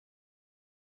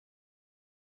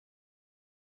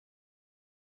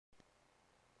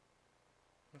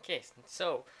Okay,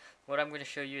 so what I'm going to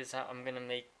show you is how I'm going to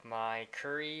make my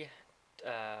curry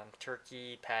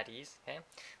turkey patties. Okay,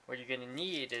 what you're going to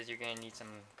need is you're going to need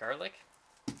some garlic,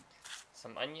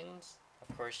 some onions,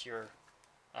 of course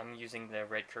I'm using the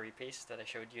red curry paste that I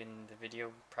showed you in the video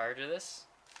prior to this,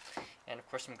 and of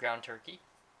course some ground turkey.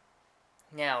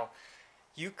 Now,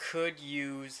 you could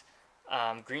use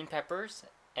green peppers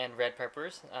and red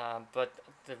peppers, but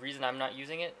the reason I'm not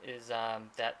using it is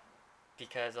that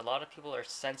because a lot of people are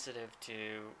sensitive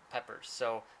to peppers.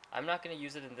 So I'm not going to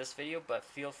use it in this video, but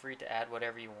feel free to add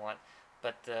whatever you want.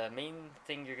 But the main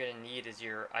thing you're going to need is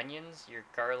your onions, your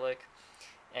garlic,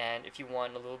 and if you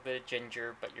want a little bit of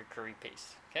ginger, but your curry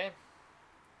paste. Okay?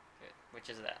 Good. Which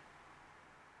is that.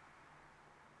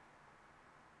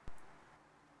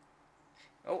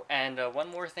 Oh, and one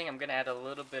more thing, I'm going to add a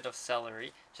little bit of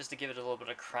celery, just to give it a little bit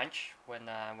of crunch when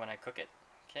I cook it.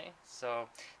 Okay, so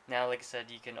now like I said,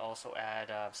 you can also add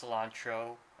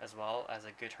cilantro as well as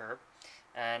a good herb,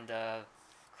 and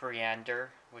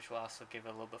coriander, which will also give it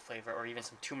a little bit of flavor, or even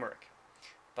some turmeric.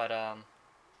 But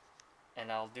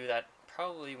and I'll do that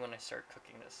probably when I start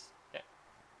cooking this. Okay.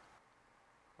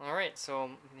 Alright,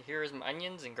 so here's my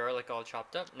onions and garlic all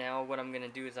chopped up. Now what I'm going to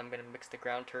do is I'm going to mix the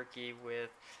ground turkey with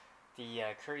the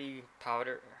curry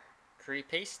powder, curry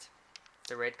paste,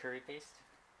 the red curry paste,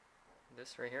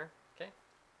 this right here, okay?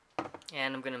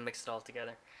 And I'm going to mix it all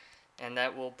together, and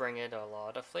that will bring it a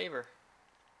lot of flavor.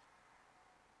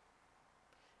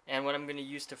 And what I'm going to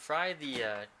use to fry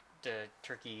the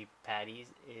turkey patties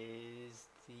is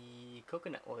the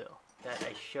coconut oil that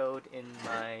I showed in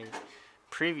my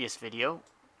previous video,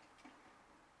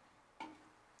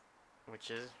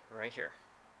 which is right here.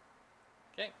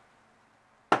 Okay.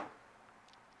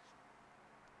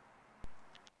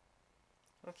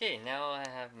 Okay, now I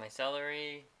have my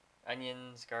celery,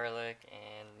 onions, garlic,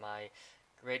 and my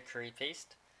red curry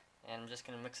paste, and I'm just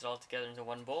going to mix it all together into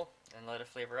one bowl and let it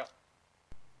flavor up.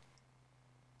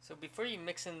 So before you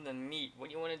mix in the meat, what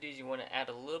you want to do is you want to add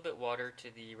a little bit water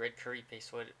to the red curry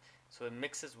paste so it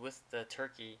mixes with the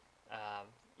turkey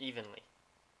evenly.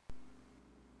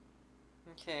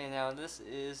 Okay, now this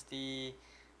is the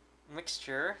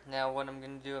mixture. Now what I'm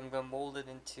going to do, I'm going to mold it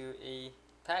into a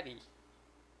patty.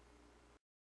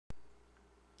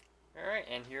 Alright,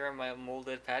 and here are my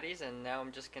molded patties, and now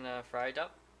I'm just gonna fry it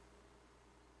up.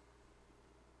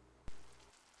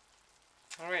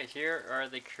 Alright, here are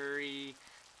the curry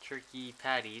turkey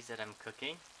patties that I'm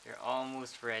cooking. They're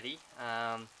almost ready.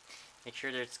 Make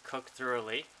sure that it's cooked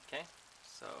thoroughly, okay?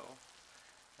 So,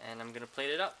 and I'm gonna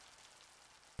plate it up.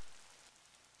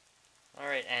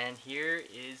 Alright, and here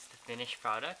is the finished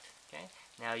product, okay?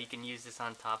 Now you can use this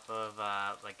on top of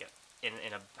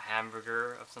in a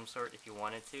hamburger of some sort if you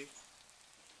wanted to.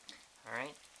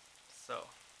 Alright, so